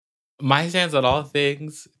My stance on all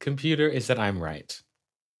things computer is that I'm right.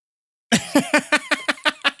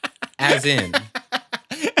 As in.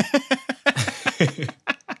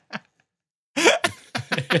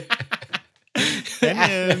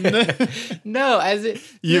 No, as it.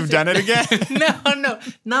 You've done it again? No,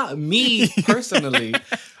 not me personally.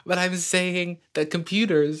 But I'm saying that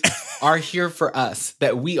computers are here for us,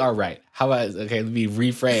 that we are right. How about, okay, let me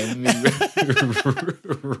reframe.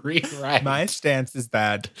 Rewrite. My stance is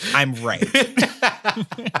that I'm right.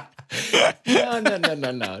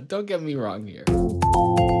 No. Don't get me wrong here.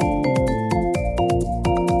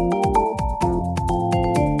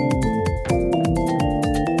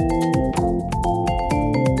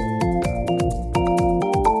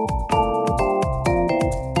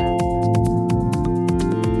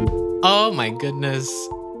 Oh my goodness.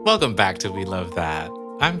 Welcome back to We Love That.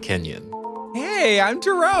 I'm Kenyon. Hey, I'm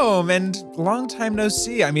Jerome, and long time no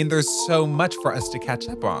see. I mean, there's so much for us to catch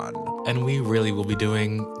up on. And we really will be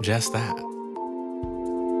doing just that.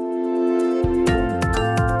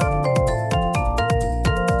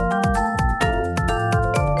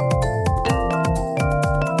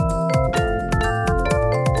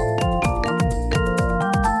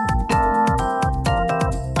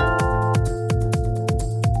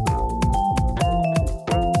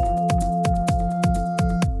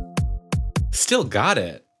 Still got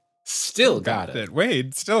it. Still got it.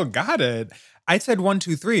 Wait, still got it. I said 1,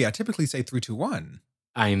 2, 3. I typically say 3, 2, 1.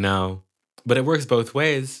 I know, but it works both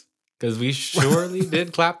ways because we surely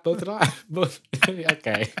did clap both times.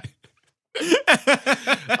 Okay.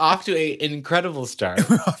 Off to an incredible start.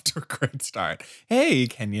 We're off to a great start. Hey,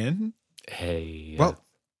 Kenyon. Hey. Well,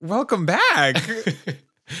 welcome back.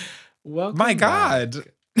 Welcome My back. God.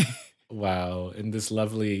 Wow. In this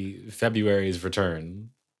lovely February's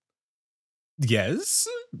return. Yes.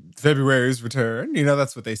 February's return. You know,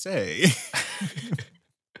 that's what they say.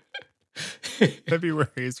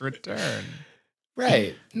 February's return.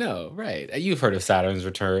 Right. No, right. You've heard of Saturn's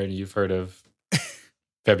return. You've heard of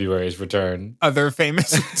February's return. Other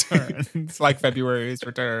famous returns, like February's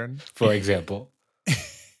return. For example.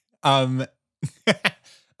 Okay,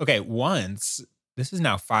 once, this is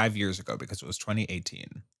now 5 years ago because it was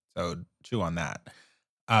 2018. So chew on that.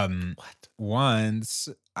 What? Once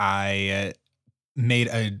I made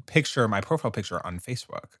a picture, my profile picture on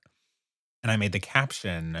Facebook, and I made the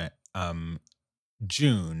caption,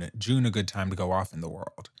 June, a good time to go off in the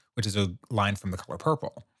world, which is a line from The Color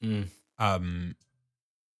Purple. And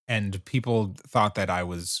people thought that I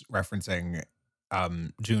was referencing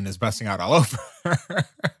June is busting out all over.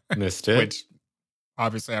 Missed it. Which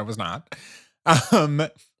obviously I was not.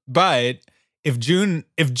 But if June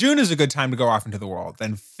is a good time to go off into the world,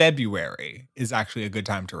 then February is actually a good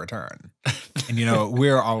time to return. And you know what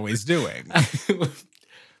we're always doing?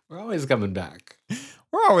 We're always coming back.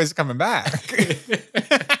 We're always coming back.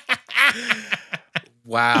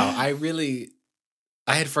 Wow. I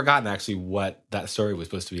had forgotten actually what that story was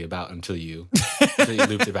supposed to be about until you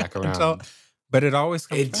looped it back around. But it always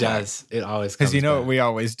comes back. It does. It always comes back. Because you know what we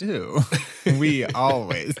always do? We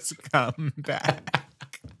always come back.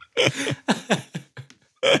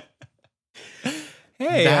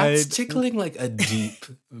 Hey, that's tickling like a deep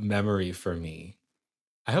memory for me.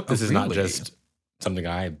 I hope this is not just something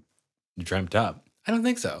I dreamt up. I don't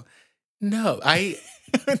think so. No, you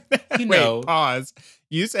know. Wait, pause.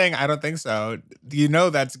 You saying I don't think so, you know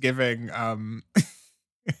that's giving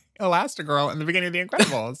Elastigirl in the beginning of The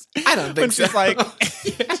Incredibles. I don't think so.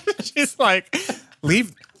 She's like,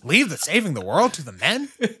 leave the saving the world to the men?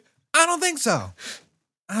 I don't think so.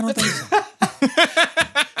 I don't think so.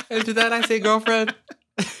 And to that I say, girlfriend,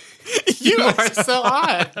 you are so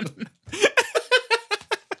odd.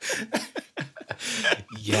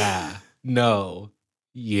 Yeah. No.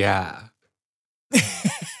 Yeah.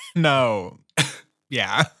 No.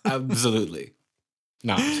 Yeah. Absolutely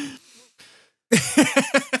not. I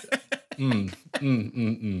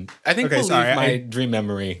think we'll leave my dream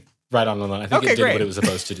memory right on the line. I think it did what it was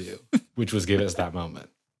supposed to do, which was give us that moment.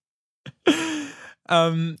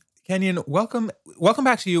 Kenyon, welcome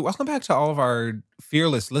back to you. Welcome back to all of our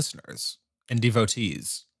fearless listeners and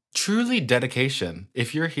devotees. Truly dedication.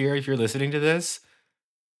 If you're here, if you're listening to this,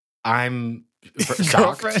 I'm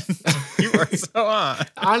shocked. You are so on.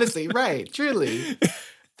 Honestly, right. Truly.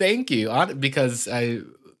 Thank you. Because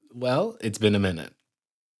it's been a minute,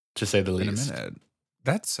 to say the least. Been a minute.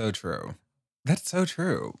 That's so true. That's so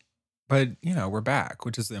true. But, you know, we're back,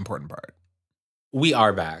 which is the important part. We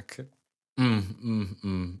are back.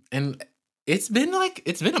 And it's been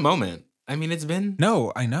a moment. I mean, it's been.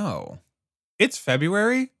 No, I know. It's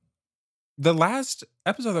February. The last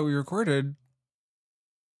episode that we recorded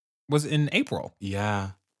was in April.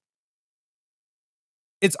 Yeah.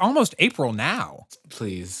 It's almost April now.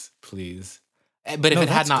 Please. But if it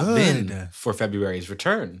had not been for February's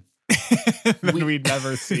return, then we'd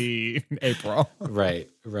never see April. Right.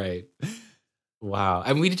 Wow.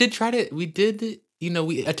 And we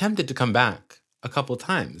attempted to come back a couple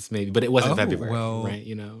times maybe, but it wasn't February,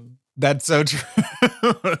 right? That's so true.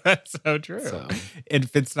 That's so true. So,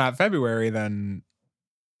 if it's not February, then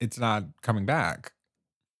it's not coming back.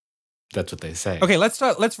 That's what they say. Okay, let's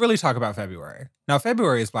really talk about February. Now,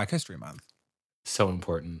 February is Black History Month. So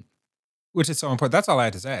important. Which is so important. That's all I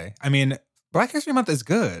had to say. I mean, Black History Month is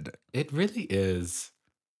good. It really is.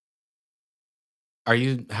 How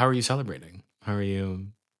are you celebrating? How are you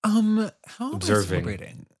how observing? Am I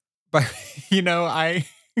celebrating? But I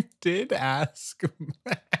did ask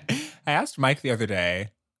I asked Mike the other day,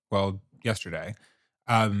 yesterday.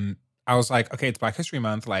 I was like, okay, it's Black History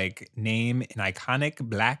Month, like name an iconic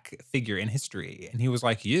Black figure in history. And he was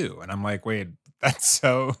like, you. And I'm like, wait, that's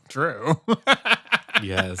so true.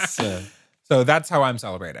 Yes. So that's how I'm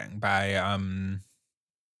celebrating, by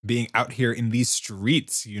being out here in these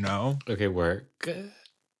streets, Okay, work.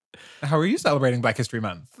 How are you celebrating Black History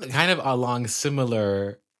Month? Kind of along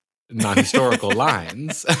similar non-historical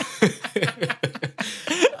lines.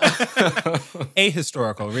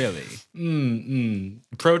 Ahistorical, really.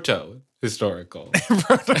 Proto-historical.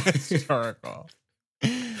 Proto-historical.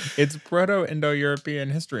 It's Proto-Indo-European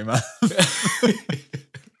History Month.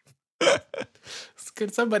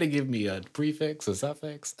 Could somebody give me a prefix, a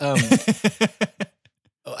suffix?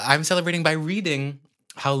 I'm celebrating by reading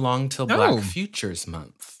How Long Till Black Futures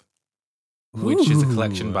Month, which is a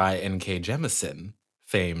collection by N.K. Jemisin,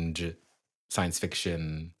 famed science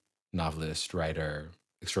fiction novelist, writer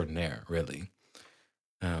extraordinaire, really.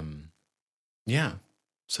 Yeah.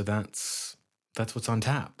 So that's what's on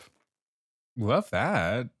tap. Love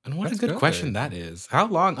that. And what a good question that is. How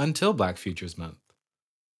long until Black Futures Month?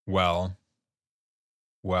 Well,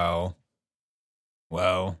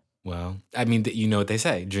 I mean, you know what they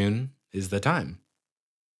say. June is the time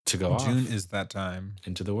to go off. June is that time.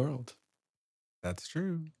 Into the world. That's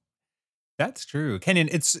true. Kenyon,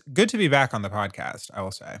 it's good to be back on the podcast, I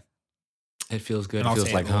will say. It feels good. And it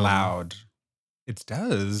feels like home. Loud. It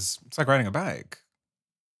does. It's like riding a bike.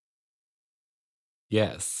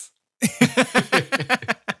 Yes.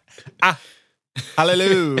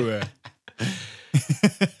 Hallelujah.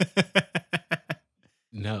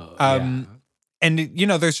 No. And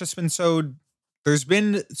there's been so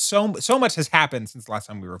much has happened since the last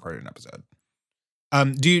time we recorded an episode.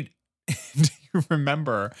 Do you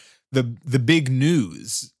remember the big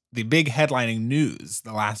news, the big headlining news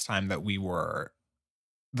the last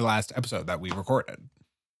episode that we recorded?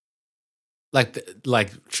 Like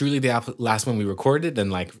truly the last one we recorded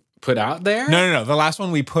and like put out there? No. The last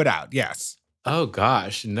one we put out. Yes. Oh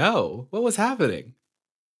gosh, no. What was happening?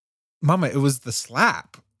 Mama, it was the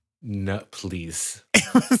slap. No, please.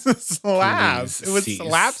 It was a slap. Please it was cease.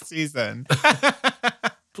 Slap season.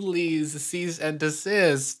 Please cease and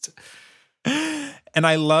desist. And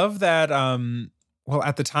I love that,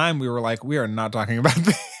 at the time we were like, we are not talking about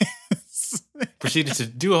this. Proceeded to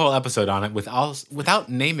do a whole episode on it without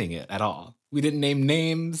naming it at all. We didn't name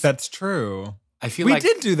names. That's true. I feel we like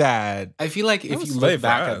did do that. I feel like if you look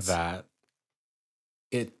back at that,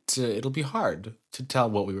 it'll be hard to tell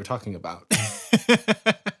what we were talking about.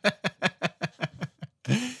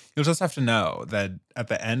 You'll just have to know that at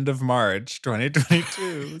the end of March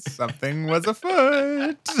 2022, something was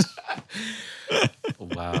afoot.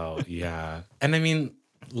 Wow, yeah. And I mean,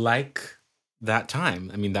 like that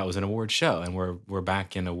time, that was an award show, and we're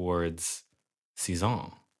back in awards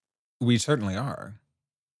season. We certainly are.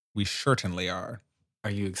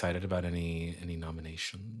 Are you excited about any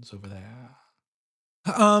nominations over there?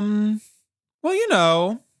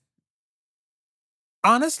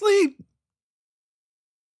 Honestly,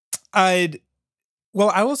 I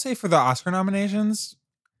will say for the Oscar nominations,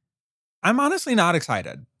 I'm honestly not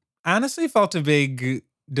excited. I honestly felt a big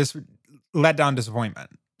letdown disappointment.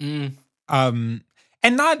 And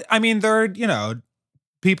there are,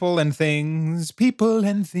 people and things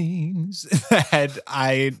that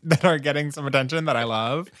are getting some attention that I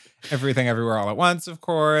love. Everything Everywhere All at Once, of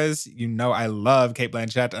course. I love Cate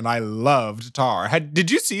Blanchett, and I loved Tar.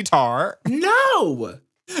 Did you see Tar? No.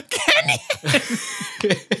 Kenyon!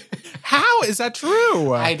 How is that true?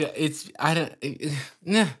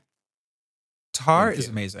 Tar is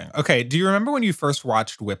amazing. Okay, do you remember when you first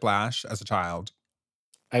watched Whiplash as a child?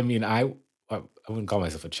 I wouldn't call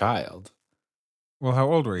myself a child. Well,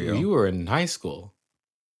 how old were you? You were in high school.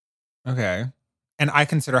 Okay. And I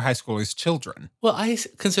consider high schoolers children. Well, I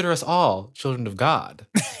consider us all children of God.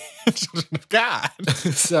 Children of God.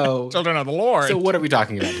 So children of the Lord. So what are we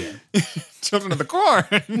talking about here? Children of the corn.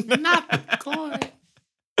 Not the corn.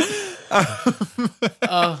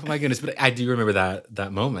 Oh my goodness! But I do remember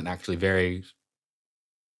that moment actually very,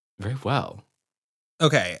 very well.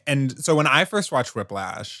 Okay, and so when I first watched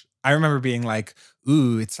Whiplash, I remember being like,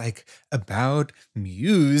 "Ooh, it's like about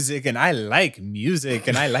music, and I like music,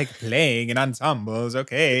 and I like playing in ensembles.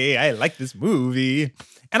 Okay, I like this movie."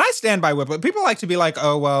 And I stand by Whiplash. People like to be like,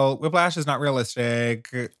 "Oh, well, Whiplash is not realistic,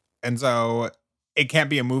 and so it can't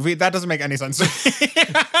be a movie." That doesn't make any sense to me.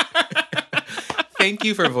 Thank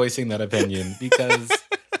you for voicing that opinion, because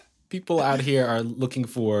people out here are looking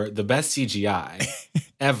for the best CGI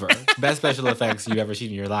ever, best special effects you've ever seen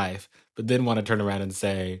in your life, but then want to turn around and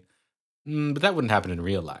say, but that wouldn't happen in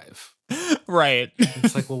real life. Right.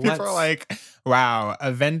 It's like, well, people are like, wow,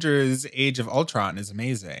 Avengers Age of Ultron is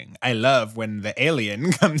amazing. I love when the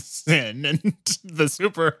alien comes in and the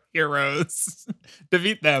superheroes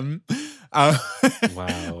defeat them.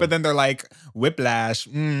 Wow. But then they're like, Whiplash,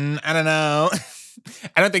 I don't know.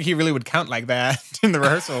 I don't think he really would count like that in the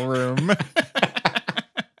rehearsal room.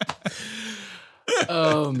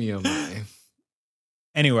 Oh, me, oh my.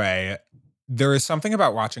 Anyway, there is something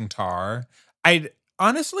about watching Tar. I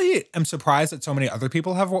honestly am surprised that so many other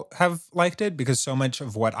people have liked it, because so much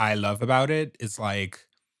of what I love about it is like,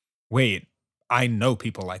 wait, I know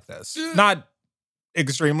people like this. Not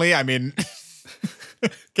extremely. I mean,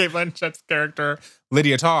 Cate Blanchett's character,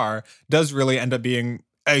 Lydia Tarr, does really end up being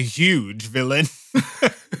a huge villain.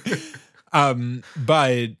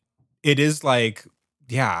 But it is like,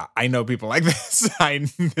 yeah, I know people like this. I know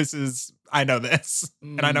this,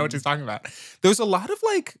 and I know what she's talking about. There's a lot of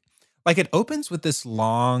like it opens with this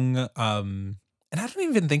long, and I don't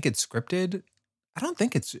even think it's scripted. I don't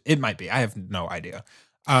think it might be. I have no idea.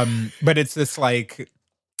 But it's this like,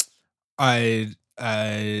 almost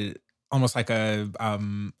like a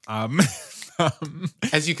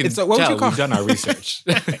as you can tell, we've done our research.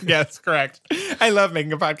 Yes, correct. I love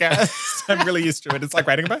making a podcast. I'm really used to it. It's like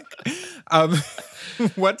riding a bike.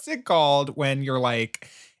 What's it called when you're like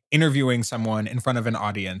interviewing someone in front of an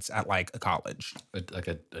audience at like a college? Well,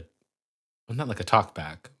 not like a talk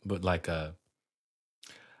back, but like an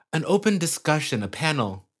open discussion, a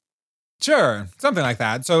panel. Sure, something like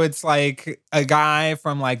that. So it's like a guy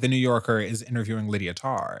from like the New Yorker is interviewing Lydia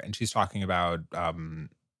Tarr, and she's talking about.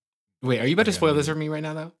 Wait, are you about to spoil this for me right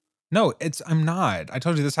now, though? No, I'm not. I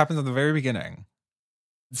told you this happens at the very begining.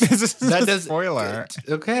 This is a spoiler.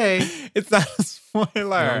 Okay. It's not a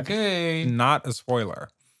spoiler. Okay. Not a spoiler.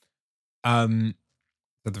 At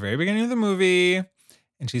the very beginning of the movie,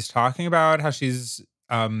 and she's talking about how she's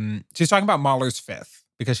talking about Mahler's Fifth,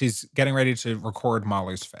 because she's getting ready to record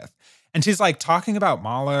Mahler's Fifth. And she's like talking about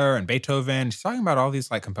Mahler and Beethoven. She's talking about all these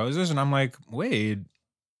like composers, and I'm like, wait,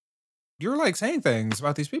 you're like saying things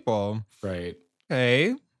about these people. Right.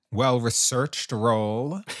 Okay. Well-researched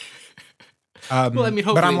role. Well, I mean,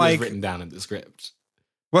 hopefully it was written down in the script.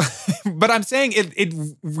 Well, but I'm saying it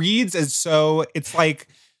reads as so, it's like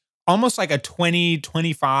almost like a 20,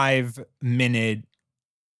 25 minute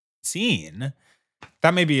scene.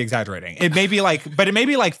 That may be exaggerating. It may be like, but it may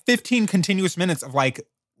be like 15 continuous minutes of like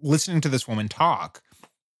listening to this woman talk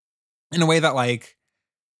in a way that like,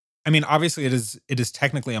 I mean, obviously it is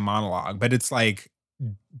technically a monologue, but it's like,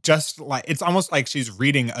 just like, it's almost like she's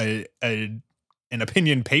reading an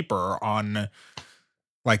opinion paper on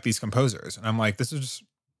like these composers. And I'm like, this is just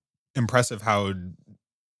impressive how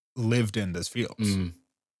lived in this feels.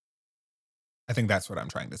 I think that's what I'm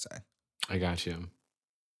trying to say. I got you.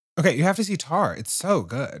 Okay, you have to see Tar. It's so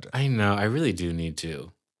good. I know. I really do need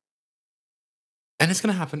to. And it's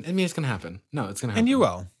going to happen. I mean, it's going to happen. No, it's going to happen. And you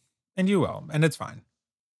will. And you will. And it's fine.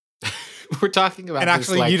 We're talking about and this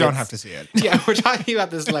actually, like you don't have to see it. Yeah, we're talking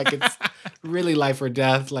about this like it's really life or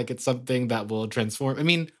death, like it's something that will transform. I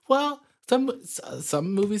mean, well,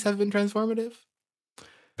 some movies have been transformative.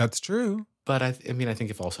 That's true. But I think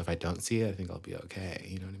if I don't see it, I think I'll be okay.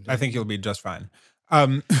 You know what I mean? I think you'll be just fine.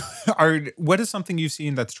 What is something you've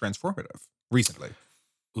seen that's transformative recently?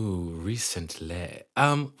 Ooh, recently.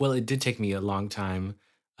 Well, it did take me a long time.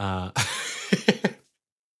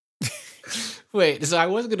 Wait, so I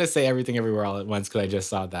was gonna say Everything Everywhere All at Once because I just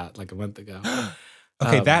saw that like a month ago.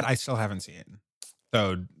 Okay, that I still haven't seen.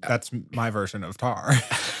 So that's my version of Tar.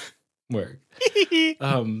 Work.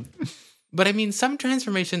 But I mean, some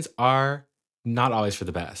transformations are not always for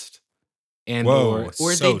the best, and or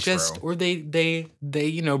so they just true. Or they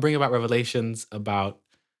bring about revelations about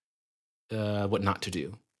what not to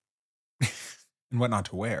do and what not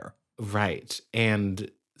to wear. Right, and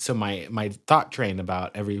so my thought train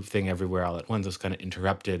about Everything Everywhere All at Once was kind of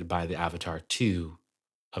interrupted by the Avatar 2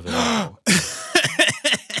 of it all.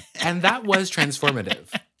 And that was transformative.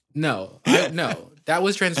 No, that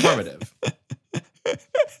was transformative.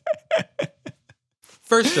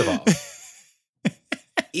 First of all,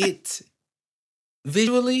 it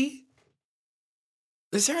visually,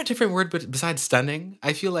 is there a different word besides stunning?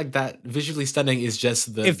 I feel like that visually stunning is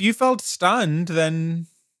just the... If you felt stunned, then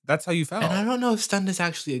that's how you felt. And I don't know if stunned is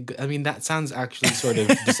actually a good... I mean, that sounds actually sort of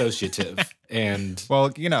dissociative. And...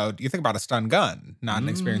 Well, you think about a stun gun, not an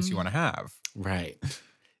experience you want to have. Right.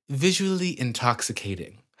 Visually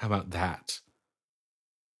intoxicating. How about that?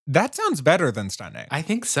 That sounds better than stunning. I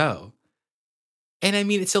think so. And I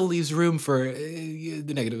mean, it still leaves room for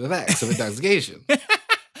the negative effects of intoxication.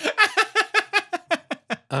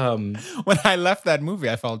 When I left that movie,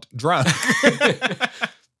 I felt drunk.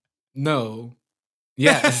 No.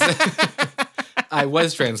 Yes. I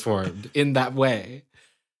was transformed in that way.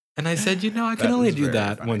 And I said, I can only do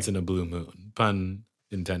that funny. Once in a blue moon. Pun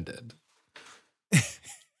intended.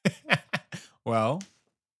 Well,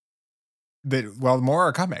 more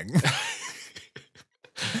are coming.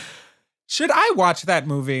 Should I watch that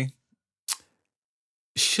movie?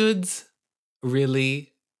 Shoulds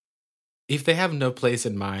really, if they have no place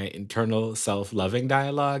in my internal self-loving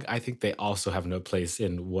dialogue, I think they also have no place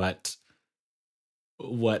in what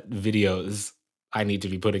videos I need to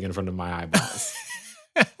be putting in front of my eyeballs.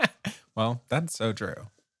 Well, that's so true.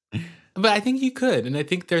 But I think you could, and I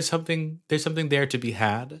think there's something there to be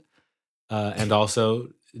had, and also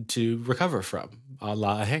to recover from, a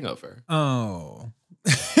la Hangover. Oh.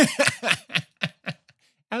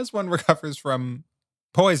 As one recovers from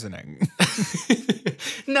poisoning.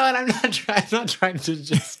 No, and I'm not trying to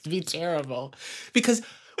just be terrible. Because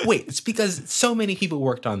it's because so many people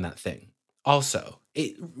worked on that thing. Also,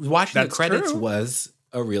 watching the credits was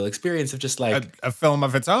a real experience of just like a film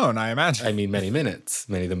of its own, I imagine. I mean, many minutes,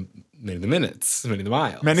 many the minutes, many the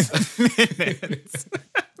miles. Many the minutes.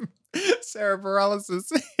 Sarah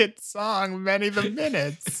Bareilles' hit song, Many the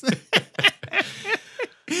Minutes.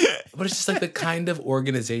 But it's just like the kind of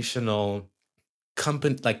organizational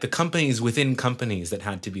company, like the companies within companies that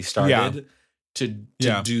had to be started to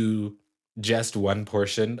do just one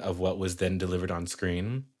portion of what was then delivered on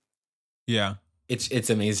screen. Yeah. It's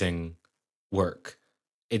amazing work.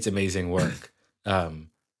 It's amazing work. And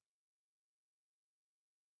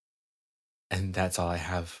that's all I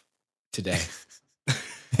have today.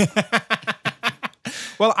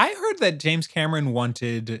 Well, I heard that James Cameron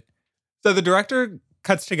wanted... So the director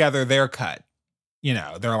cuts together their cut.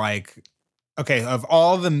 They're like, okay, of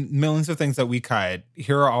all the millions of things that we cut,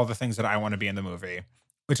 here are all the things that I want to be in the movie,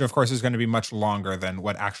 which of course is going to be much longer than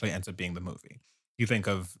what actually ends up being the movie. You think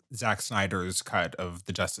of Zack Snyder's cut of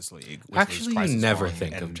the Justice League. Which actually, was you never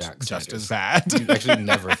think of Zack Snyder's. Just as bad. You actually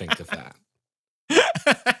never think of that.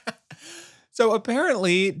 So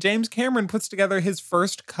apparently, James Cameron puts together his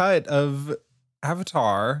first cut of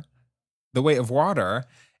Avatar, The Way of Water,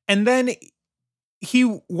 and then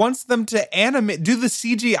he wants them to do the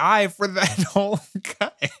CGI for that whole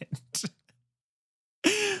cut.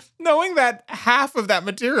 Knowing that half of that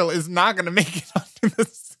material is not going to make it onto the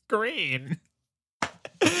screen.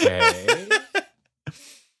 Okay.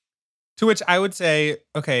 To which I would say,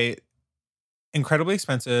 okay, incredibly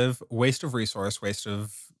expensive, waste of resource, waste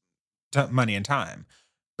of money and time.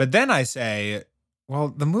 But then I say, well,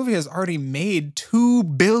 the movie has already made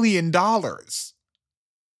 $2 billion.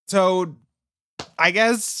 So I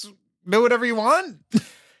guess do whatever you want.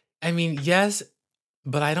 I mean, yes,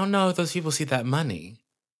 but I don't know if those people see that money.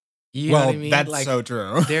 You know what I mean? That's so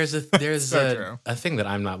true. There's a thing that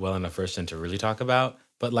I'm not well enough versed in to really talk about,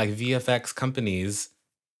 but like VFX companies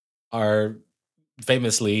are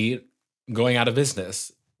famously going out of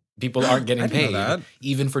business. People aren't getting paid,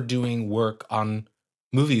 even for doing work on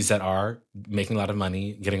movies that are making a lot of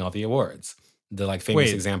money, getting all the awards. The like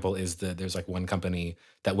famous example is that there's like one company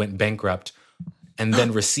that went bankrupt and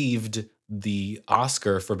then received the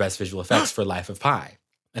Oscar for Best Visual Effects for Life of Pi.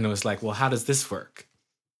 And it was like, well, how does this work?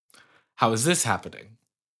 How is this happening?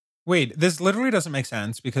 Wait, this literally doesn't make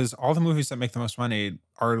sense because all the movies that make the most money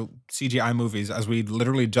are CGI movies, as we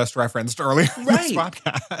literally just referenced earlier in this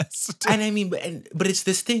podcast. And I mean, but it's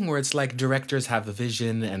this thing where it's like directors have a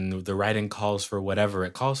vision and the writing calls for whatever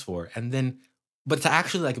it calls for. And then, but to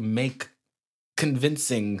actually like make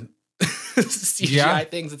convincing CGI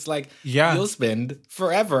things, it's like you'll spend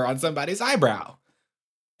forever on somebody's eyebrow.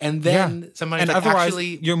 And then somebody's like,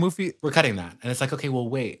 actually, your movie, we're cutting that. And it's like, okay, well,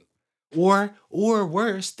 wait. Or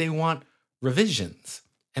worse, they want revisions.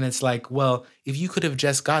 And it's like, well, if you could have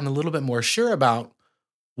just gotten a little bit more sure about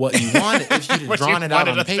what you wanted, if you'd drawn it out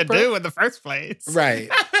on paper. To do in the first place. Right.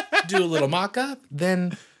 Do a little mock-up,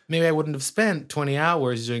 then maybe I wouldn't have spent 20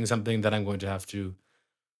 hours doing something that I'm going to have to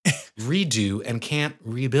redo and can't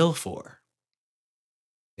rebill for.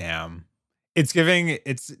 Damn. It's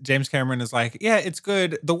James Cameron is like, yeah, it's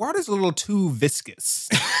good. The water's a little too viscous.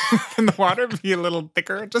 Can the water be a little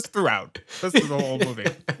thicker? Just throughout. This is the whole movie.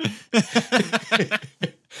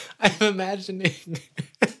 I'm imagining,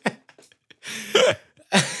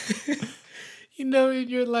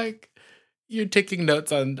 you're taking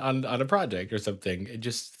notes on a project or something, and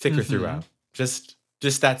just thicker throughout. Just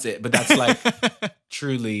that's it. But that's like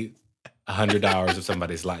truly 100 hours of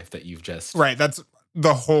somebody's life that you've just right. That's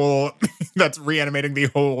the whole. That's reanimating the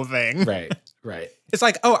whole thing. Right. It's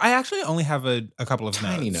like, oh, I actually only have a couple of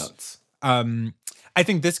tiny notes. I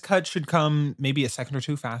think this cut should come maybe a second or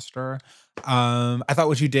two faster. I thought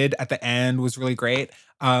what you did at the end was really great.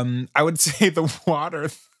 I would say the water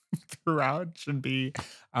throughout should be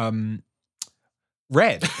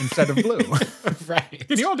red instead of blue. Right.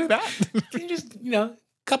 Can you all do that? Can you just,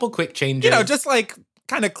 couple quick changes? Just like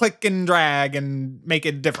kind of click and drag and make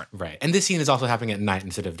it different. Right. And this scene is also happening at night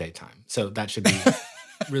instead of daytime. So that should be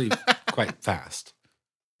really quite fast.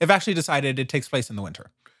 They've actually decided it takes place in the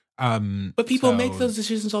winter. But people make those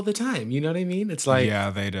decisions all the time. You know what I mean? It's like... Yeah,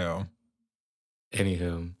 they do.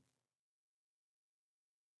 Anywho.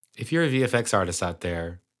 If you're a VFX artist out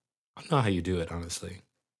there, I don't know how you do it, honestly.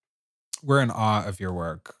 We're in awe of your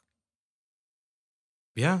work.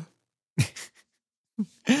 Yeah.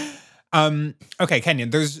 Okay, Kenyon,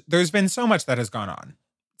 there's been so much that has gone on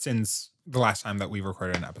since the last time that we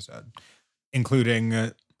recorded an episode,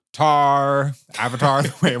 including Tar, Avatar,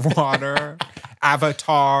 The Way of Water,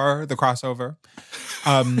 Avatar, the crossover.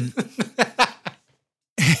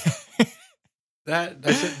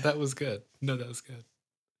 That was good. No, that was good.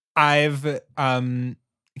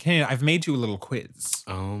 Kenyon, I've made you a little quiz.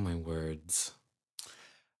 Oh my words.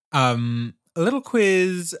 A little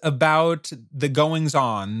quiz about the goings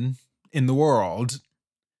on in the world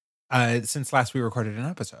since last we recorded an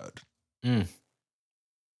episode.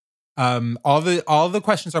 All the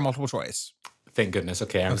questions are multiple choice. Thank goodness.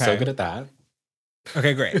 Okay, I'm so good at that.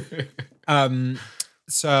 Okay, great.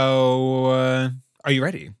 So are you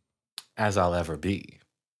ready? As I'll ever be.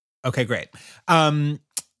 Okay, great.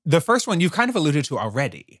 The first one you've kind of alluded to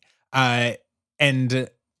already, and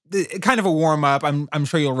kind of a warm up. I'm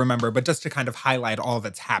sure you'll remember, but just to kind of highlight all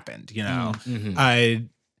that's happened,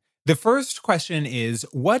 the first question is,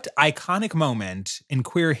 what iconic moment in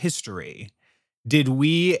queer history did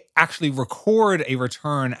we actually record a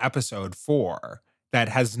return episode for that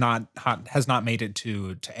has not made it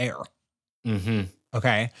to air? Mm-hmm.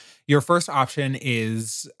 Okay. Your first option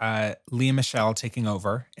is Lea Michele taking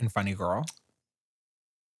over in Funny Girl.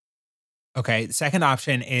 Okay. Second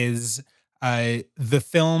option is the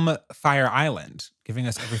film Fire Island, giving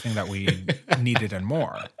us everything that we needed and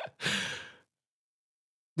more.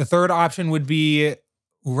 The third option would be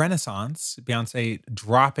Renaissance, Beyonce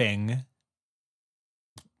dropping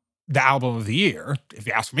the album of the year, if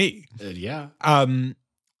you ask me. Yeah.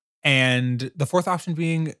 And the fourth option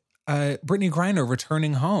being Brittney Griner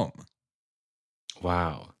returning home.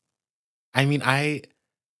 Wow. I mean,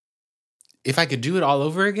 if I could do it all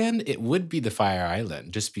over again, it would be the Fire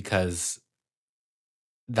Island, just because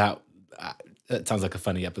that sounds like a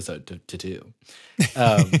funny episode to do.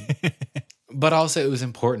 But also it was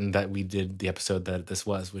important that we did the episode that this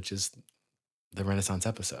was, which is the Renaissance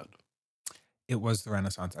episode. It was the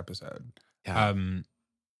Renaissance episode. Yeah.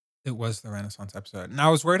 It was the Renaissance episode. And I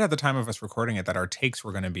was worried at the time of us recording it that our takes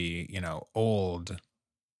were going to be, old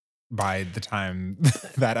by the time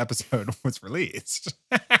that episode was released.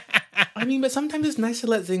 I mean, but sometimes it's nice to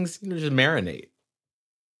let things, just marinate.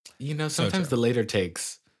 Sometimes the later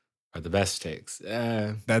takes are the best takes.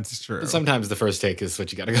 That's true. But sometimes the first take is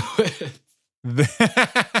what you got to go with.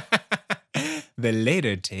 The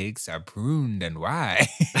later takes are pruned and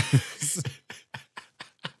wise.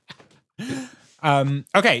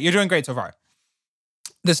 Okay, you're doing great so far.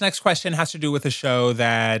 This next question has to do with a show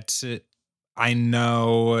that I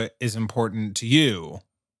know is important to you,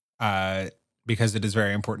 because it is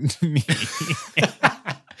very important to me.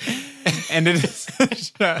 And it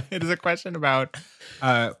is a question about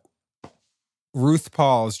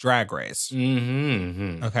RuPaul's Drag Race.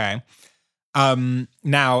 Mm-hmm. Okay.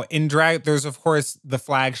 Now in drag, there's of course the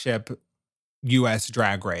flagship US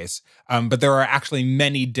Drag Race, but there are actually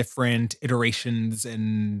many different iterations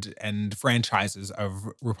and franchises of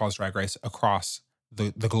RuPaul's Drag Race across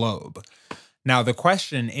the globe. Now the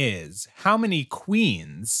question is, how many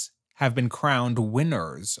queens have been crowned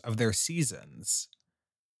winners of their seasons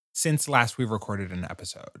since last we recorded an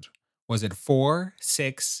episode? Was it 4,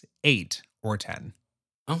 6, 8, or 10?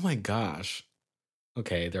 Oh my gosh.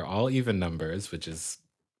 Okay, they're all even numbers, which is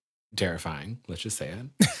terrifying. Let's just say it.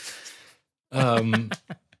 I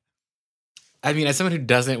mean, as someone who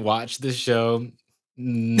doesn't watch this show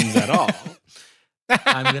at all,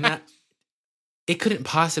 it couldn't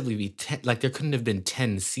possibly be 10. Like, there couldn't have been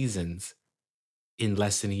 10 seasons in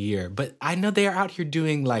less than a year. But I know they are out here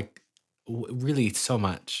doing like really so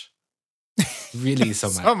much. Really so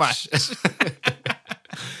much. So much.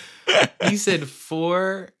 You said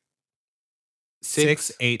 4,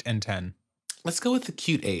 6, 8, and 10. Let's go with the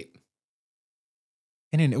cute 8.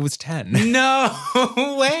 And it was 10. No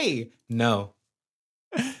way. No.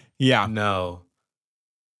 Yeah. No.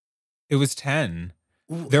 It was 10.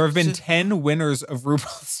 There have been 10 winners of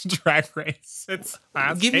RuPaul's Drag Race.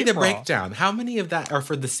 Give me the breakdown. How many of that are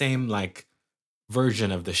for the same like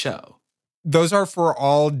version of the show? Those are for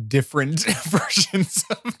all different versions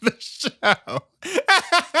of the show.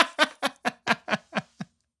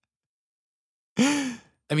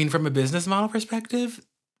 I mean, from a business model perspective,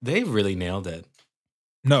 they really nailed it.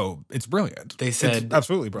 No, it's brilliant. They said, it's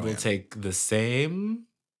absolutely brilliant. We'll take the same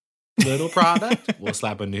little product, we'll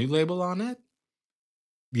slap a new label on it.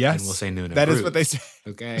 Yes. And we'll say new and that improved. Is what they say.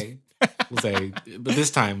 Okay. We'll say, but this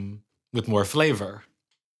time with more flavor.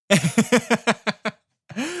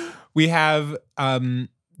 We have the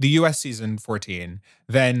US season 14,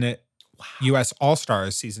 then US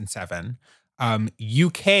All-Stars season 7,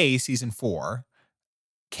 UK season 4,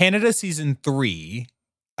 Canada season 3,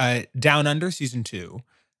 Down Under season 2,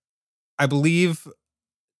 I believe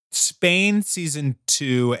Spain season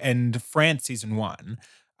 2, and France season 1.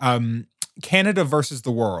 Canada versus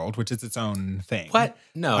the World, which is its own thing. What?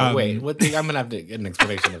 No, wait. I'm going to have to get an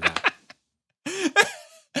explanation of that.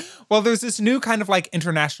 Well, there's this new kind of like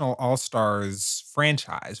international all-stars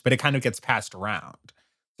franchise, but it kind of gets passed around.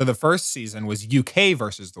 So the first season was UK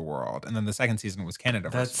versus the world, and then the second season was Canada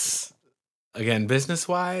versus the world. Again,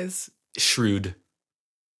 business-wise, shrewd.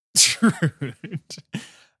 Shrewd.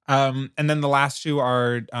 And then the last two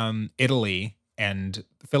are Italy and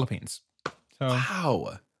the Philippines. So,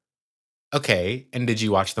 wow. Okay, and did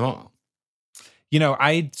you watch them all? You know,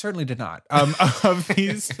 I certainly did not.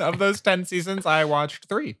 Of those 10 seasons, I watched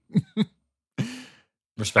 3.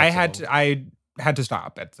 Respectable. I had to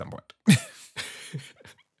stop at some point.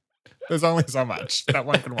 There's only so much that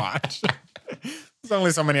one can watch. There's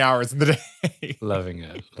only so many hours in the day. Loving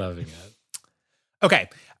it. Okay.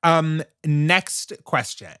 Next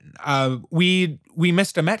question. We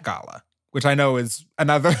missed a Met Gala, which I know is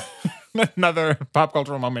another pop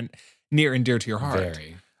cultural moment near and dear to your heart.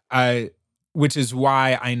 Very. Which is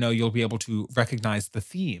why I know you'll be able to recognize the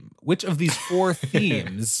theme. Which of these 4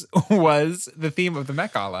 themes was the theme of the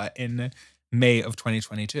Met Gala in May of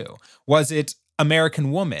 2022? Was it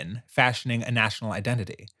American Woman fashioning a national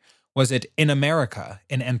identity? Was it In America,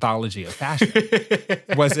 an anthology of fashion?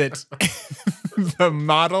 Was it the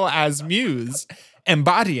model as muse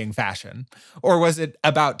embodying fashion? Or was it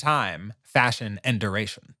About Time, fashion and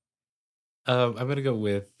duration? I'm going to go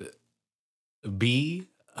with B,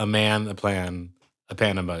 a man, a plan, a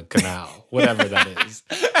Panama Canal, whatever that is.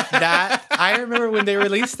 That I remember when they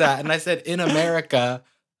released that, and I said, In America,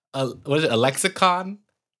 was it a lexicon?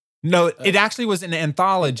 No, it actually was an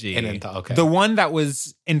anthology. Okay. The one that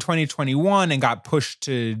was in 2021 and got pushed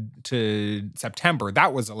to September,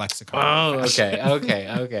 that was a lexicon. Oh,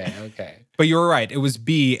 okay. But you were right. It was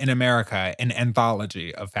B, In America, an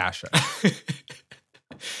anthology of fashion.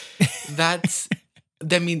 That's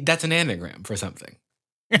an anagram for something.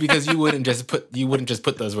 Because you wouldn't just put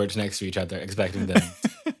those words next to each other expecting them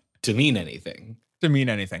to mean anything.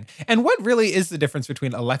 And what really is the difference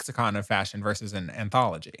between a lexicon of fashion versus an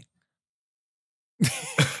anthology?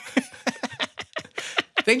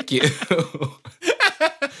 Thank you.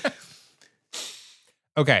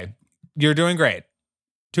 Okay, you're doing great.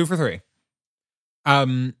 2 for 3.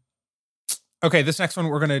 Okay, this next one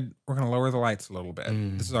we're gonna lower the lights a little bit.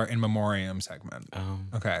 This is our in memoriam segment.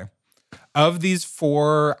 Okay. Of these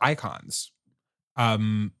 4 icons,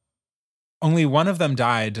 only one of them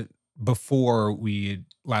died before we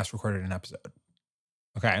last recorded an episode.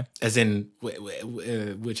 Okay. As in,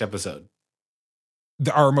 which episode?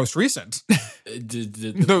 Our most recent.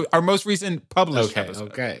 Our most recent published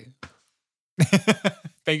episode. Okay.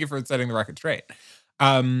 Thank you for setting the record straight.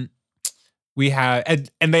 We have,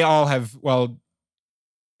 and they all have, well,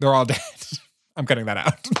 they're all dead. I'm cutting that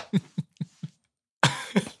out.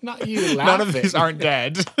 Not you laughing. None of these aren't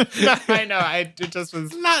dead. I know. It just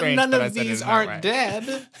was strange. None of these aren't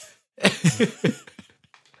dead.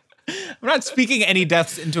 I'm not speaking any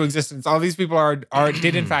deaths into existence. All these people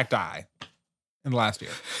did in fact die in the last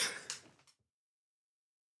year.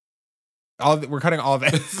 We're cutting all of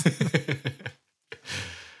this.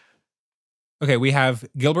 Okay, we have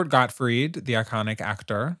Gilbert Gottfried, the iconic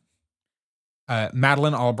actor.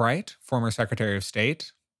 Madeleine Albright, former Secretary of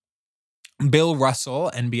State. Bill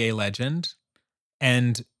Russell, NBA legend.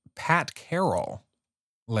 And Pat Carroll,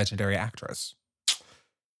 legendary actress.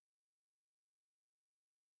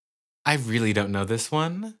 I really don't know this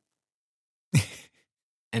one.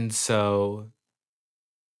 And so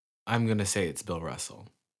I'm going to say it's Bill Russell.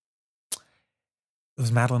 It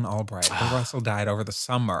was Madeleine Albright. Bill Russell died over the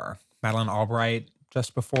summer. Madeleine Albright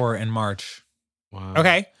just before in March. Wow.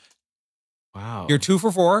 Okay. Wow. You're 2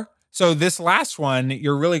 for 4. So this last one,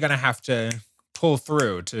 you're really going to have to pull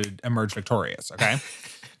through to emerge victorious, okay?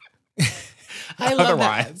 I love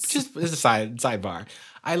that. Just as a sidebar.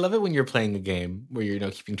 I love it when you're playing a game where you're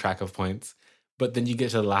keeping track of points, but then you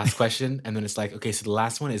get to the last question and then it's like, okay, so the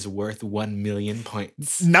last one is worth 1 million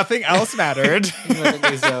points. Nothing else mattered.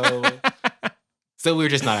 Okay, so we're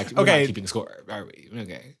just not we're not keeping score, are we?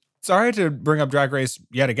 Okay. Sorry to bring up Drag Race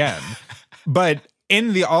yet again, but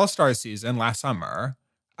in the All-Star season last summer,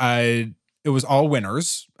 it was all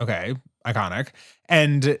winners. Okay, iconic.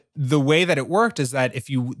 And the way that it worked is that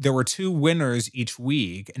there were 2 winners each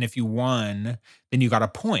week, and if you won, then you got a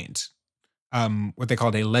point. What they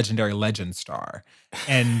called a legendary legend star.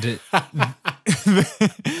 And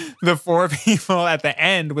the 4 people at the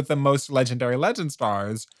end with the most legendary legend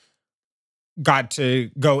stars got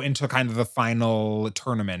to go into kind of the final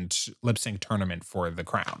tournament, lip sync tournament for the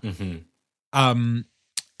crown. Mm-hmm.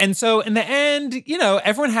 And so in the end,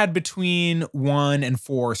 everyone had between 1 and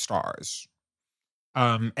 4 stars.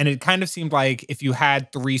 And it kind of seemed like if you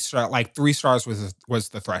had 3 stars was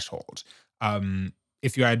the threshold.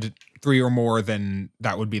 If you had 3 or more, then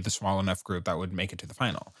that would be the small enough group that would make it to the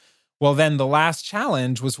final. Well, then the last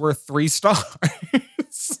challenge was worth 3 stars.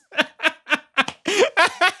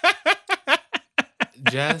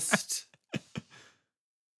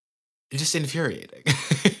 Just infuriating.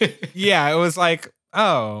 Yeah, it was like,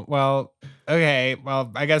 oh, well, okay,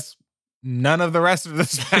 well, I guess none of the rest of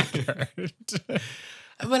this mattered.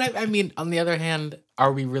 But I mean, on the other hand,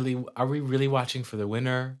 are we really watching for the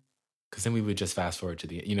winner? Because then we would just fast forward to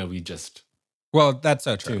the, we just. Well, that's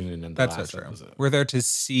so true. Tune in That's so true. Episode. We're there to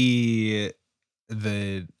see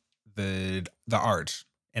the art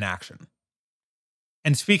in action.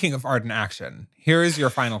 And speaking of art in action, here is your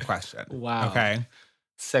final question. Wow. Okay.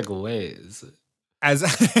 Segues.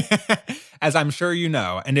 As I'm sure you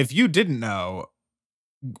know, and if you didn't know,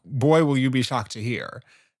 boy, will you be shocked to hear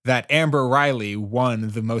that Amber Riley won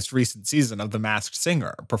the most recent season of The Masked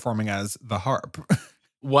Singer, performing as the harp.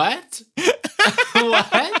 What?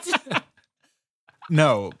 What?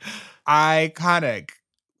 No. Iconic.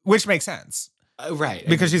 Which makes sense. Right.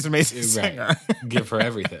 Because she's an amazing singer. Give her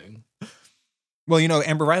everything. Well,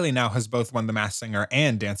 Amber Riley now has both won The Masked Singer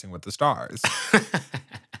and Dancing with the Stars.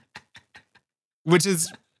 Which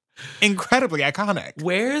is incredibly iconic.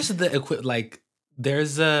 Where's the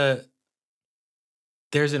there's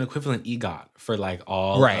an equivalent EGOT for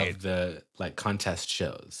all of the contest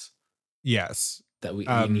shows. Yes. That we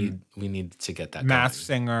need to get that. Masked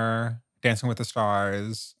Singer, Dancing with the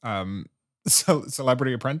Stars,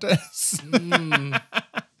 Celebrity Apprentice.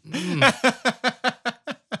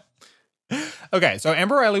 Okay, so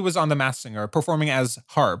Amber Riley was on The Masked Singer performing as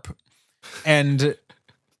harp. And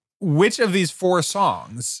which of these 4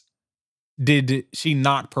 songs did she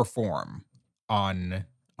not perform on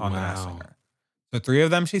The Masked Singer? So 3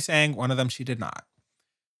 of them she sang, 1 of them she did not.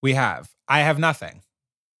 We have I Have Nothing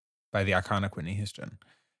by the iconic Whitney Houston.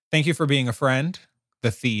 Thank You for Being a Friend,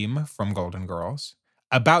 the theme from Golden Girls.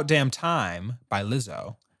 About Damn Time by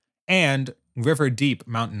Lizzo. And River Deep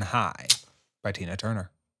Mountain High by Tina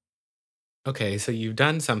Turner. Okay, so you've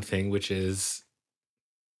done something, which is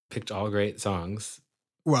picked all great songs.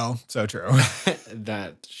 Well, so true.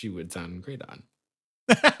 That she would sound great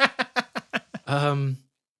on.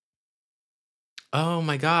 Oh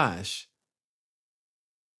my gosh.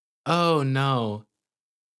 Oh no.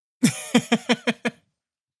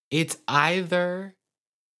 It's either.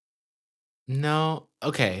 No.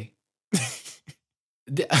 Okay.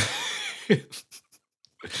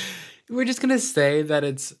 We're just gonna say that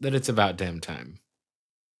it's About Damn Time.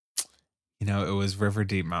 It was River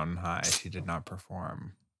Deep Mountain High. She did not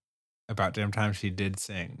perform. About Damn Time she did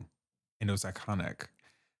sing. And it was iconic.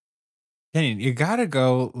 Kenyon, you gotta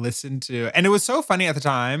go listen to, and it was so funny at the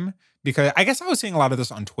time because I guess I was seeing a lot of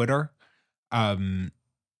this on Twitter.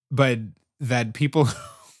 But that people,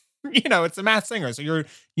 it's a Masked Singer, so you're,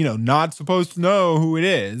 not supposed to know who it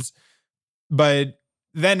is. But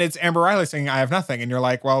then it's Amber Riley singing I Have Nothing, and you're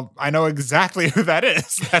like, well, I know exactly who that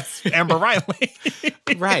is. That's Amber Riley.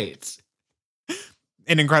 Right.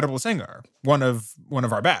 An incredible singer. One of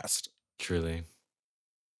our best. Truly.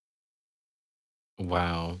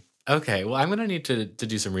 Wow. Okay. Well, I'm going to need to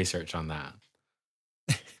do some research on that.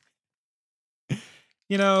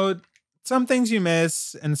 You know, some things you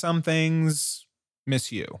miss and some things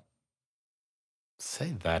miss you.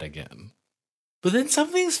 Say that again. But then some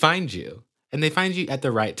things find you, and they find you at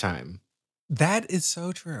the right time. That is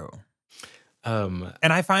so true. And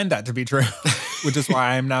I find that to be true, which is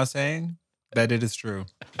why I'm now saying that it is true.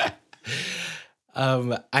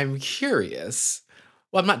 I'm curious.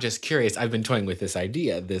 Well, I'm not just curious. I've been toying with this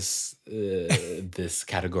idea, this this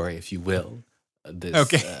category, if you will,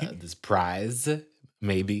 this prize,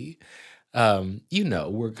 maybe.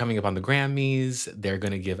 We're coming up on the Grammys. They're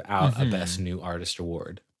going to give out a Best New Artist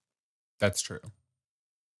award. That's true.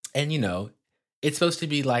 And it's supposed to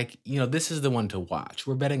be like, this is the one to watch.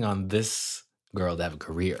 We're betting on this girl to have a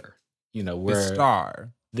career. The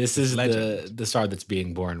star. This is the star that's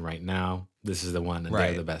being born right now. This is the one, and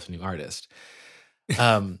they're the Best New Artist.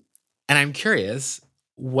 And I'm curious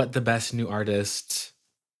what the Best New Artist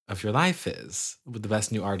of your life is. What the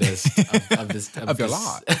Best New Artist of this of your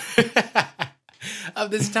lot of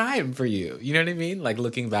this time for you. You know what I mean? Like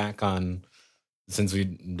looking back on since we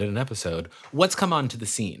did an episode, what's come onto the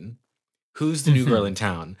scene? Who's the new girl in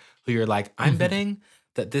town? Who you're like, I'm betting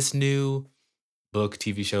that this new book,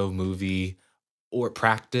 TV show, movie, or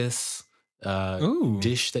practice,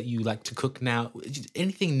 dish that you like to cook now,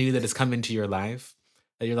 anything new that has come into your life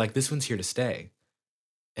that you're like, this one's here to stay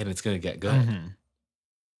and it's going to get good.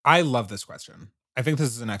 I love this question. I think this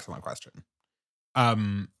is an excellent question.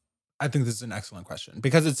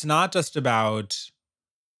 Because it's not just about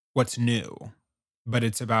what's new, but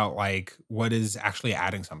it's about like what is actually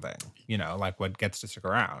adding something, like what gets to stick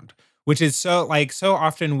around, which is so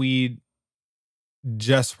often we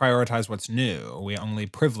just prioritize what's new. We only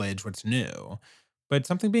privilege what's new, but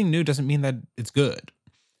something being new doesn't mean that it's good.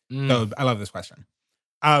 So I love this question.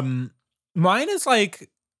 Mine is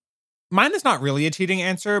not really a cheating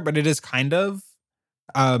answer, but it is kind of,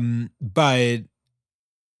 but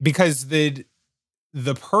because the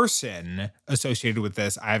person associated with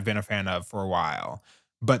this, I've been a fan of for a while,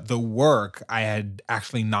 but the work I had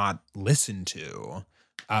actually not listened to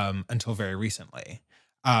until very recently.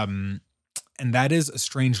 And that is A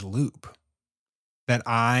Strange Loop that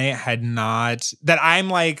I'm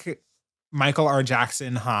like Michael R.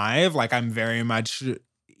 Jackson Hive. Like I'm very much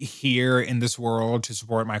here in this world to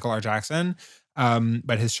support Michael R. Jackson.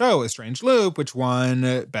 But his show, A Strange Loop, which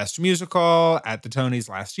won Best Musical at the Tonys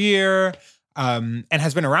last year, and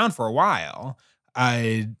has been around for a while.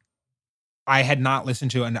 I had not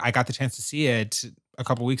listened to it, and I got the chance to see it a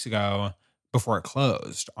couple weeks ago before it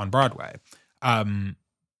closed on Broadway.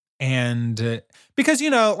 And because,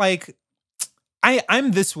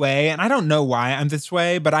 I'm this way, and I don't know why I'm this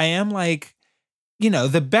way, but I am like,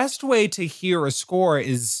 the best way to hear a score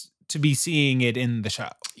is to be seeing it in the show.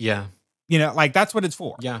 Yeah. That's what it's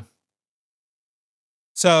for. Yeah.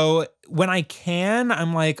 So when I can,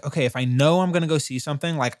 I'm like, okay, if I know I'm going to go see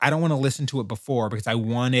something, like I don't want to listen to it before because I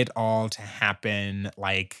want it all to happen.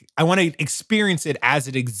 Like I want to experience it as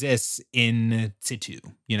it exists in situ,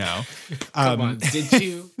 Come on,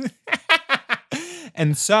 situ.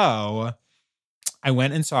 And so I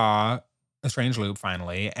went and saw A Strange Loop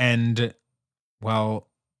finally. And well,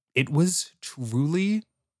 it was truly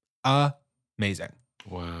amazing.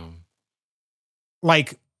 Wow.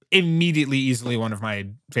 Like immediately, easily one of my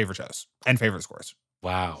favorite shows and favorite scores.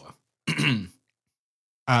 Wow.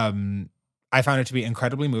 I found it to be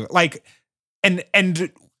incredibly moving. Like, and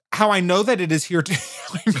how I know that it is here to,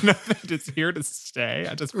 stay.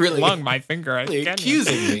 I just really flung my finger at really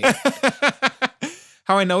accusing me.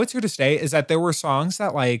 How I know it's here to stay is that there were songs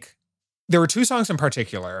that there were two songs in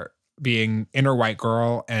particular, being Inner White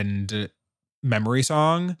Girl and Memory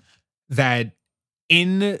Song, that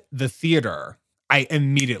in the theater, I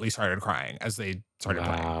immediately started crying as they started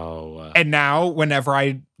playing. And now whenever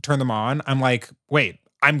I turn them on, I'm like, wait,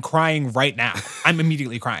 I'm crying right now. I'm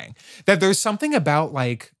immediately crying. That there's something about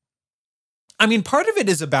part of it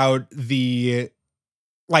is about the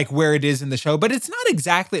where it is in the show, but it's not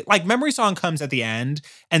exactly Memory Song comes at the end.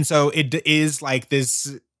 And so it is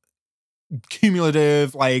this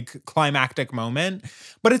cumulative climactic moment,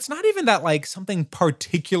 but it's not even that something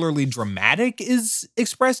particularly dramatic is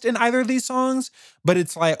expressed in either of these songs, but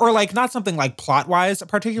it's not something plot wise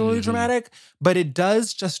particularly dramatic, but it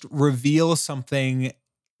does just reveal something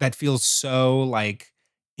that feels so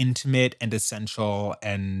intimate and essential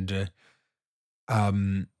and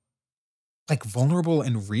vulnerable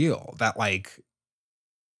and real that I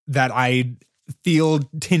feel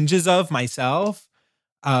tinges of myself.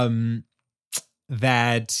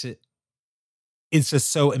 That it's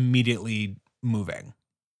just so immediately moving.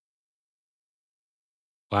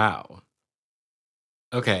 Wow.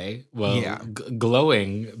 Okay. Well, yeah.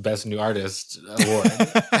 Glowing Best New Artist award.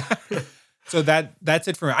 So that's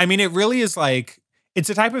it for me. I mean, it really is like, it's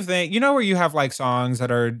a type of thing, where you have like songs that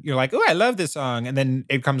you're like, oh, I love this song. And then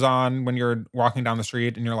it comes on when you're walking down the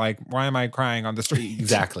street and you're like, why am I crying on the street?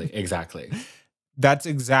 Exactly. That's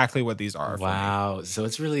exactly what these are. Wow. For me. So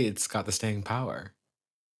it's got the staying power.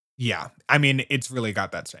 Yeah. I mean, it's really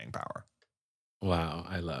got that staying power. Wow.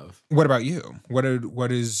 I love. What about you?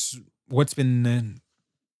 What's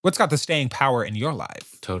got the staying power in your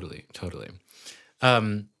life? Totally.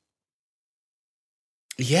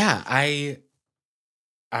 Yeah, I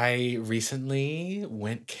recently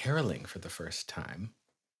went caroling for the first time.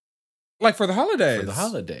 Like for the holidays? For the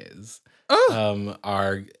holidays. Oh.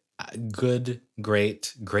 Our good,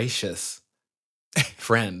 great, gracious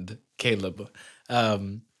friend, Caleb,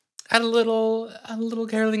 had a little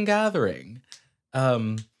caroling gathering.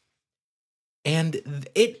 And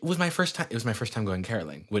it was my first time. It was my first time going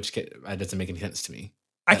caroling, which doesn't make any sense to me.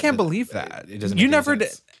 I can't believe that. It doesn't. You never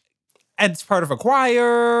did. As part of a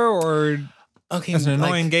choir or as an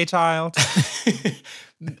annoying gay child?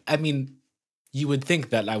 I mean, you would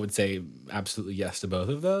think that I would say absolutely yes to both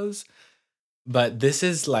of those. But this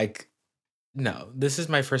is this is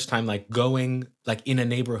my first time going in a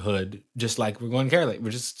neighborhood, just we're going caroling.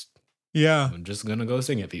 I'm just going to go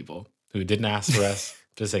sing at people who didn't ask for us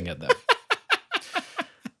to sing at them.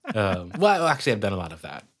 Well, actually, I've done a lot of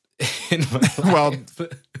that in my life. Well,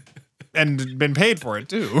 and been paid for it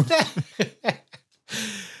too.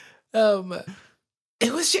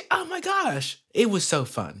 It was oh my gosh, it was so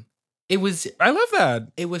fun. I love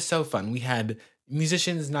that. It was so fun. We had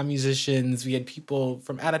musicians, non-musicians. We had people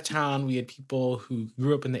from out of town. We had people who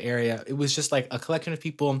grew up in the area. It was just a collection of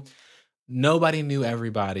people. Nobody knew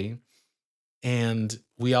everybody, and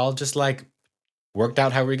we all just worked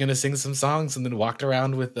out how we were going to sing some songs, and then walked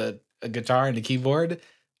around with a guitar and a keyboard,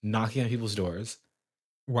 knocking on people's doors.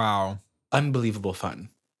 Wow. Unbelievable fun.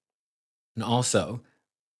 And also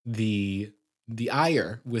the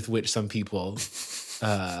ire with which some people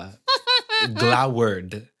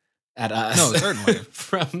glowered at us. No, certainly.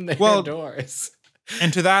 From their doors.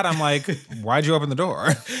 And to that, I'm like, why'd you open the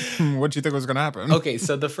door? What'd you think was going to happen? Okay,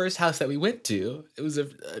 so the first house that we went to, it was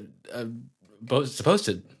supposed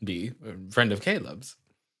to be a friend of Caleb's.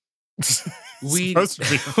 Supposed to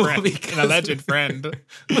be a friend, an alleged friend.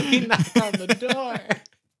 We knocked on the door.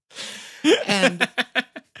 And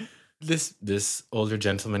this older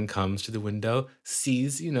gentleman comes to the window,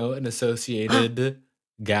 sees, an associated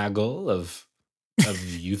gaggle of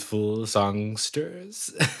youthful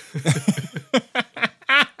songsters.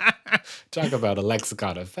 Talk about a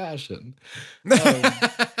lexicon of fashion.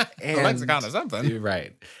 A lexicon of something.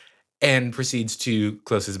 Right. And proceeds to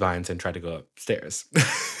close his blinds and try to go upstairs.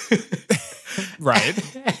 Right.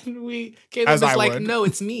 And Caleb was no,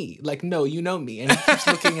 it's me. No, you know me. And he keeps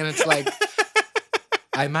looking and it's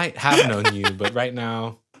I might have known you, but right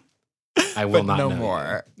now I will not know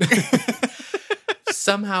more.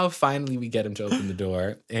 Somehow, finally, we get him to open the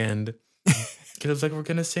door, and Caleb's we're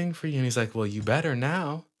going to sing for you. And he's well, you better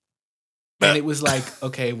now. And it was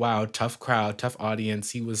okay, wow, tough crowd, tough audience.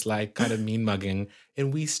 He was kind of mean mugging.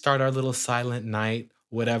 And we start our little silent night,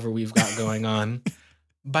 whatever we've got going on.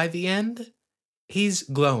 By the end, he's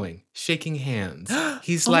glowing, shaking hands.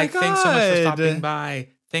 He's thanks so much for stopping by.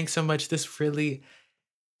 Thanks so much. This really...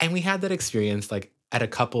 And we had that experience at a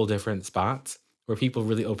couple different spots where people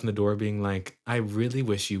really opened the door being I really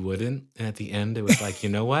wish you wouldn't. And at the end, it was you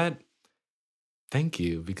know what? Thank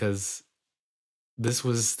you, because this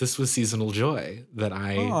was seasonal joy that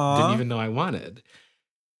I didn't even know I wanted.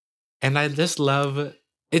 And I just love,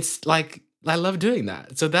 I love doing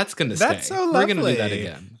that. So that's going to stay. That's so lovely. We're going to do that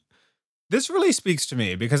again. This really speaks to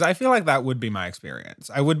me because I feel that would be my experience.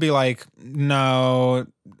 I would be no,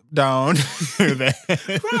 don't do this.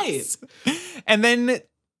 Right. And then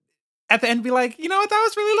at the end be you know what, that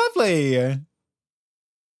was really lovely.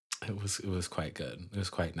 It was quite good. It was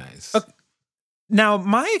quite nice. Now,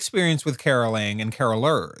 my experience with caroling and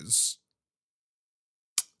carolers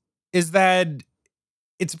is that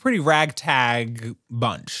it's a pretty ragtag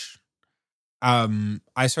bunch.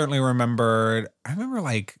 I certainly remember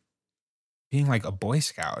being a Boy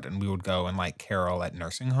Scout, and we would go and carol at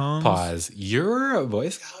nursing homes. Pause. You're a Boy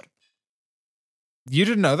Scout? You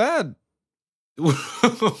didn't know that?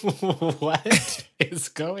 What is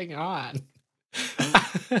going on?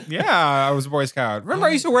 Yeah, I was a Boy Scout. Remember, I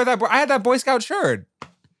used to wear that. I had that Boy Scout shirt.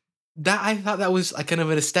 I thought that was kind of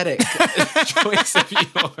an aesthetic choice of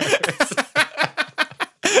yours.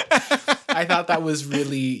 I thought that was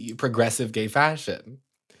really progressive gay fashion.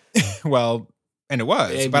 Well, and it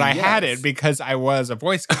was, but I had it because I was a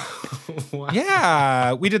Boy Scout. Wow.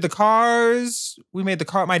 Yeah, we did the cars. We made the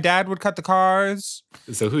car. My dad would cut the cars.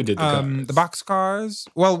 So who did the cars? The box cars.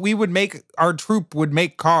 Well, our troop would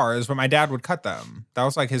make cars, but my dad would cut them. That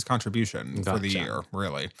was like his contribution for the year,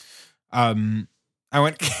 really. I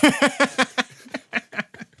went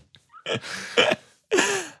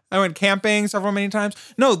I went camping many times.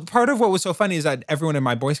 No, part of what was so funny is that everyone in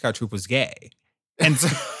my Boy Scout troop was gay. And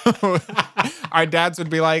so our dads would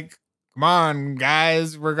be like, come on,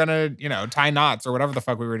 guys, we're going to, tie knots or whatever the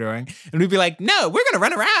fuck we were doing. And we'd be like, no, we're going to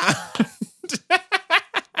run around.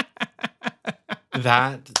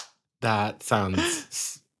 That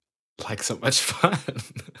sounds like so much fun.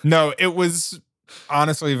 No, it was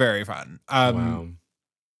honestly very fun. Wow.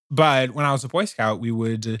 But when I was a Boy Scout, we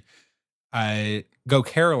would go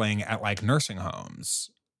caroling at like nursing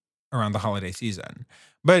homes around the holiday season.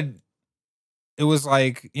 But it was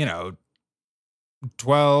like,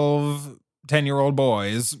 12, 10-year-old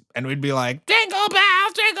boys, and we'd be like, jingle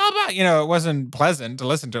bells, jingle bells. It wasn't pleasant to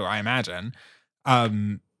listen to, I imagine.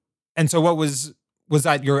 And so what was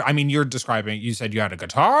that you're describing, you said you had a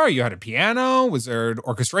guitar, you had a piano, was there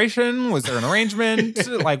orchestration, was there an arrangement?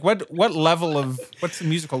 Like what's the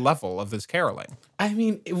musical level of this caroling? I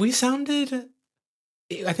mean, I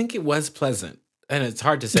think it was pleasant. And it's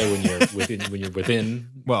hard to say when you're within.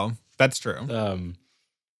 Well, that's true.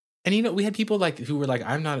 And we had people who were like,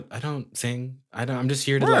 I don't sing. I'm just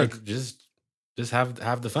here to just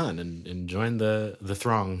have the fun and join the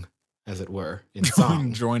throng, as it were, in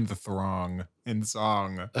song. Join the throng in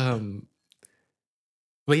song. But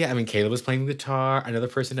yeah, I mean, Caleb was playing the guitar. Another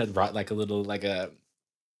person had brought like a little like a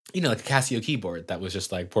Casio keyboard that was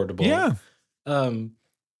just like portable. Yeah.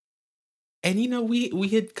 And we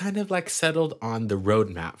had kind of like settled on the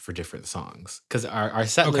roadmap for different songs because our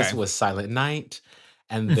set list was Silent Night,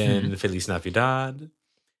 and then Feliz Navidad,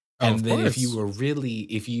 and then if you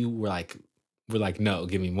were like no,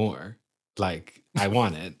 give me more, like I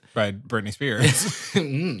want it by Britney Spears.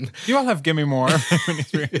 You all have "Give Me More." Britney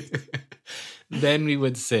Spears. Then we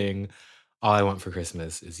would sing "All I Want for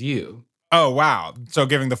Christmas Is You." Oh wow! So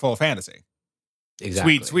giving the full fantasy,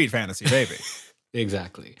 exactly, sweet fantasy, baby.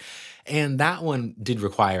 Exactly. And that one did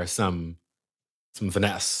require some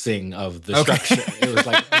finessing of the structure. It was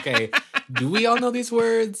like, okay, do we all know these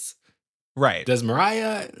words? Right. Does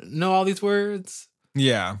Mariah know all these words?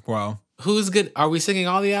 Yeah, well. Who's good? Are we singing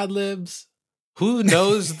all the ad-libs? Who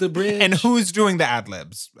knows the bridge? And who's doing the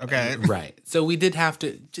ad-libs? Okay. Right. So we did have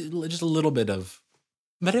to, just a little bit of,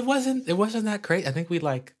 but it wasn't that great. I think we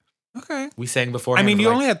we sang before. I mean, you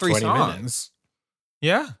only had 3 songs. Minutes.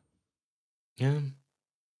 Yeah. Yeah.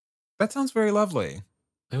 That sounds very lovely.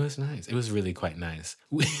 It was nice. It was really quite nice.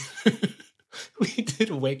 We did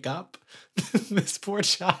wake up this poor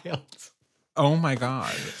child. Oh my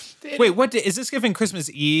God. Wait, what is this giving Christmas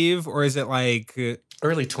Eve or is it like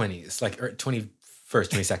early 20s, like 21st,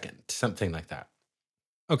 22nd, something like that.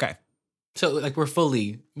 Okay. So like we're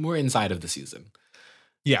inside of the season.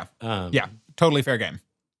 Yeah. Yeah. Totally fair game.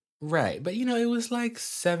 Right. But it was like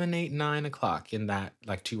 7, 8, 9 o'clock in that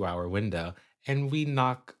like 2-hour window. And we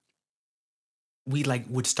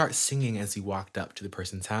would start singing as we walked up to the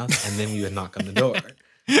person's house, and then we would knock on the door.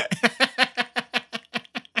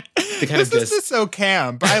 This is so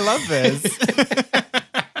camp. I love this.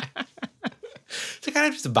 To kind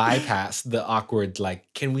of just bypass the awkward,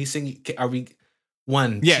 like, can we sing? Are we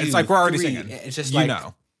 1, Yeah, 2, it's like we're already 3. singing. It's just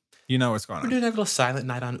you know what's going on. We're doing a little Silent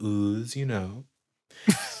Night on Ooze,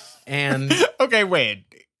 And okay, wait.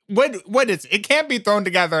 What is it? Can't be thrown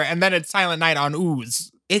together and then it's Silent Night on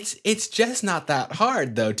Ooze. It's just not that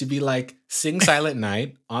hard though to be like sing Silent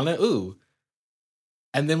Night on a ooh,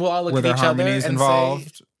 and then we'll all look at each other and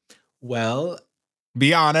involved? Say, "Well,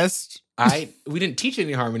 be honest. We didn't teach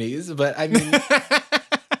any harmonies, but I mean,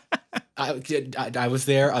 I was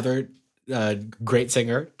there. Other great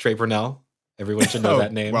singer Trey Purnell. Everyone should know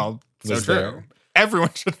that name. Well, so true. There.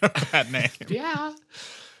 Everyone should know that name. Yeah.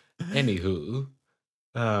 Anywho,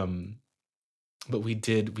 but we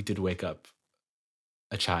did wake up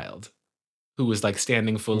a child who was like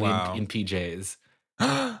standing fully in PJs,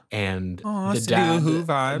 and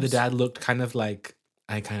the dad looked kind of like,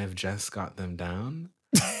 I kind of just got them down,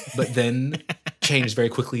 but then changed very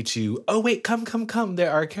quickly to, oh wait, come,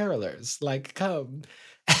 there are carolers, like come.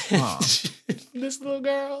 This little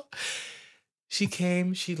girl, she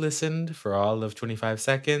came, she listened for all of 25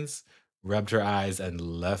 seconds, rubbed her eyes, and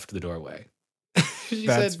left the doorway. She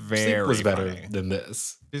That's said, very sleep was better funny. than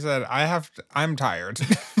this. She said, I'm tired.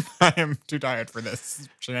 I am too tired for this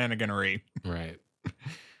shenaniganery. Right.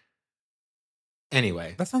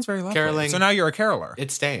 Anyway. That sounds very lovely. Caroling. So now you're a caroler.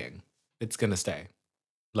 It's staying. It's going to stay.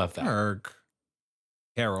 Love that.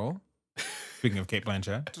 Carol. Speaking of Cate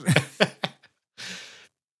Blanchett.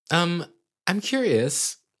 I'm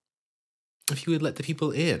curious if you would let the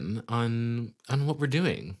people in on what we're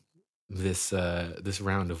doing this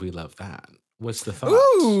round of We Love That. What's the thought?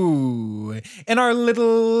 Ooh, in our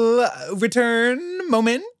little return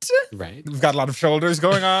moment. Right. We've got a lot of shoulders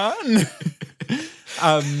going on.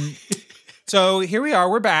 So here we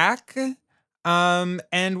are, we're back. And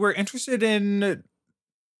we're interested in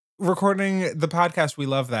recording the podcast We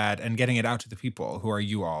Love That and getting it out to the people who are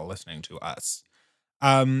you all listening to us.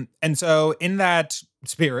 And so in that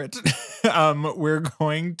spirit, we're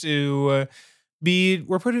going to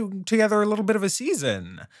we're putting together a little bit of a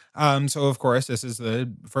season. So of course, this is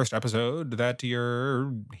the first episode that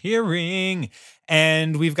you're hearing.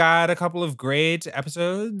 And we've got a couple of great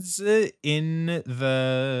episodes in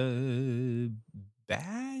the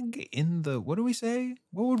bag, what do we say?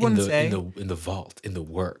 What would one say? In the vault, in the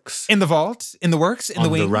works. In the vault, in the works, in the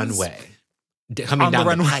wings. On the runway. Coming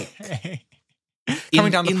down the pike.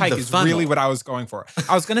 Coming down the pike is funnel. Really what I was going for.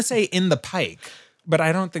 I was going to say in the pike, but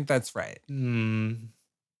I don't think that's right. Continue.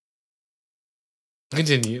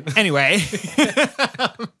 Anyway.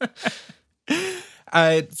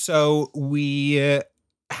 So we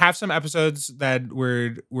have some episodes that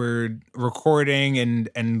we're recording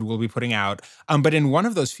and we'll be putting out. But in one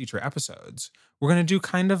of those future episodes, we're going to do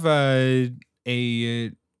kind of we're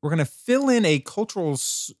going to fill in a cultural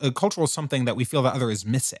something that we feel the other is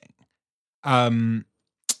missing. That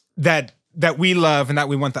we love and that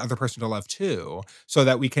we want the other person to love too, so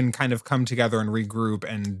that we can kind of come together and regroup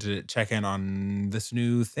and check in on this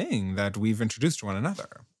new thing that we've introduced to one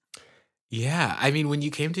another. Yeah. I mean, when you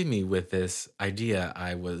came to me with this idea,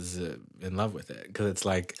 I was in love with it because it's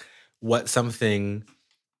like, what's something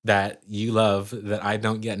that you love that I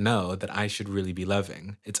don't yet know that I should really be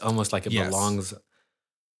loving? It's almost like it belongs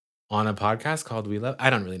on a podcast called We Love. I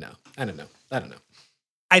don't really know. I don't know.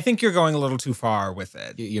 I think you're going a little too far with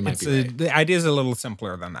it. You might be right. The idea is a little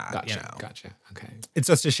simpler than that. Gotcha. Okay. It's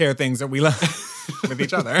just to share things that we love with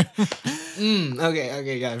each other.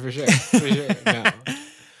 Okay, yeah, for sure. No.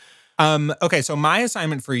 Okay, so my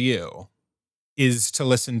assignment for you is to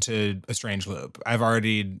listen to A Strange Loop. I've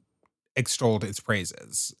already extolled its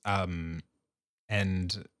praises. And,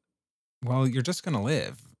 well, you're just going to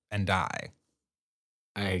live and die.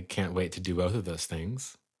 I can't wait to do both of those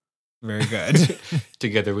things. Very good.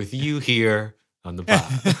 Together with you here on the pod.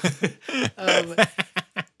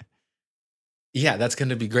 Yeah, that's going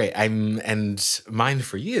to be great. And mine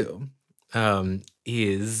for you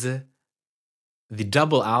is the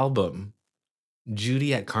double album,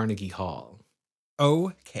 Judy at Carnegie Hall.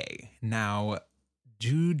 Okay, now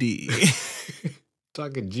Judy.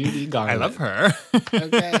 Talking Judy Garland. I love her.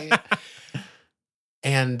 Okay.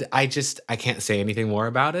 And I can't say anything more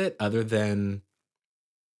about it other than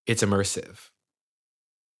it's immersive.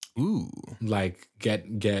 Ooh. Like, get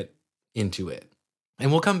into it.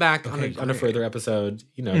 And we'll come back on a further episode,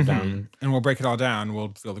 down. And we'll break it all down.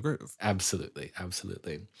 We'll feel the groove. Absolutely.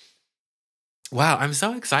 Wow, I'm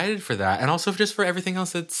so excited for that. And also just for everything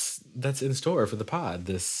else that's in store for the pod.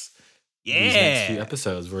 These next few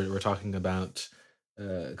episodes, we're talking about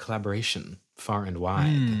collaboration far and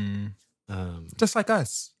wide. Just like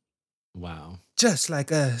us. Wow. Just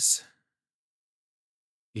like us.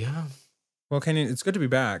 Yeah. Well, Kenyon, it's good to be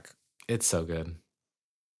back. It's so good.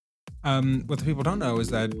 What the people don't know is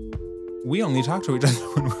that we only talk to each other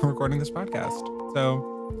when we're recording this podcast.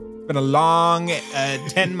 So it's been a long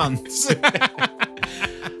 10 months.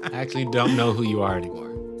 I actually don't know who you are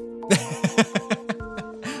anymore.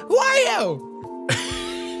 Who are you?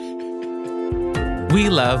 We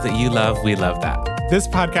love that you love, we love that. This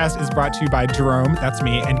podcast is brought to you by Jerome, that's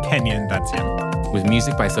me, and Kenyon, that's him. With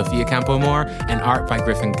music by Sophia Campoamor and art by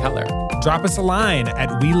Griffin Keller. Drop us a line at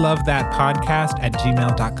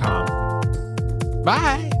welovethatpodcast@gmail.com.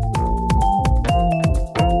 Bye.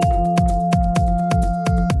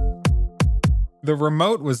 The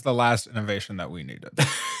remote was the last innovation that we needed.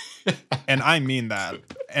 And I mean that.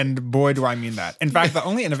 And boy, do I mean that. In fact, the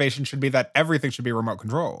only innovation should be that everything should be remote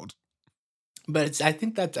controlled. But I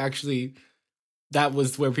think that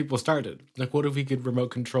was where people started. Like, what if we could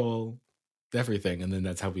remote control everything? And then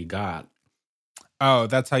that's how we got. Oh,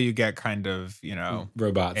 that's how you get kind of,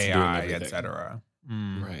 robots AI, doing everything, etc.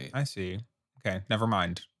 Right. I see. Okay, never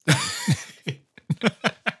mind.